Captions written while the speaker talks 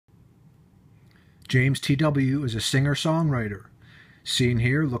James T.W. is a singer-songwriter, seen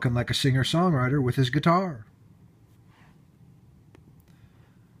here looking like a singer-songwriter with his guitar.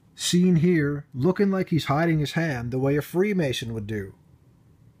 Seen here looking like he's hiding his hand the way a Freemason would do.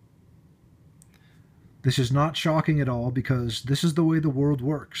 This is not shocking at all because this is the way the world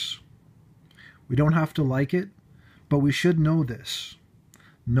works. We don't have to like it, but we should know this.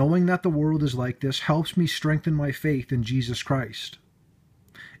 Knowing that the world is like this helps me strengthen my faith in Jesus Christ.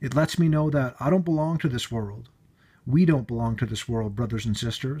 It lets me know that I don't belong to this world. We don't belong to this world, brothers and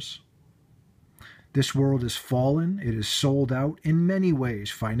sisters. This world is fallen. It is sold out in many ways,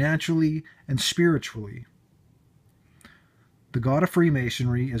 financially and spiritually. The god of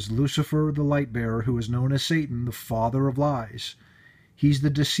Freemasonry is Lucifer the light-bearer, who is known as Satan, the father of lies. He's the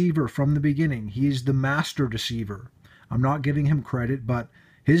deceiver from the beginning. He is the master deceiver. I'm not giving him credit, but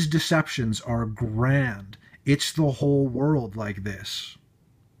his deceptions are grand. It's the whole world like this.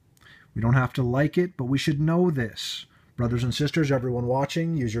 We don't have to like it, but we should know this. Brothers and sisters, everyone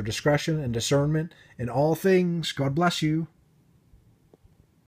watching, use your discretion and discernment in all things. God bless you.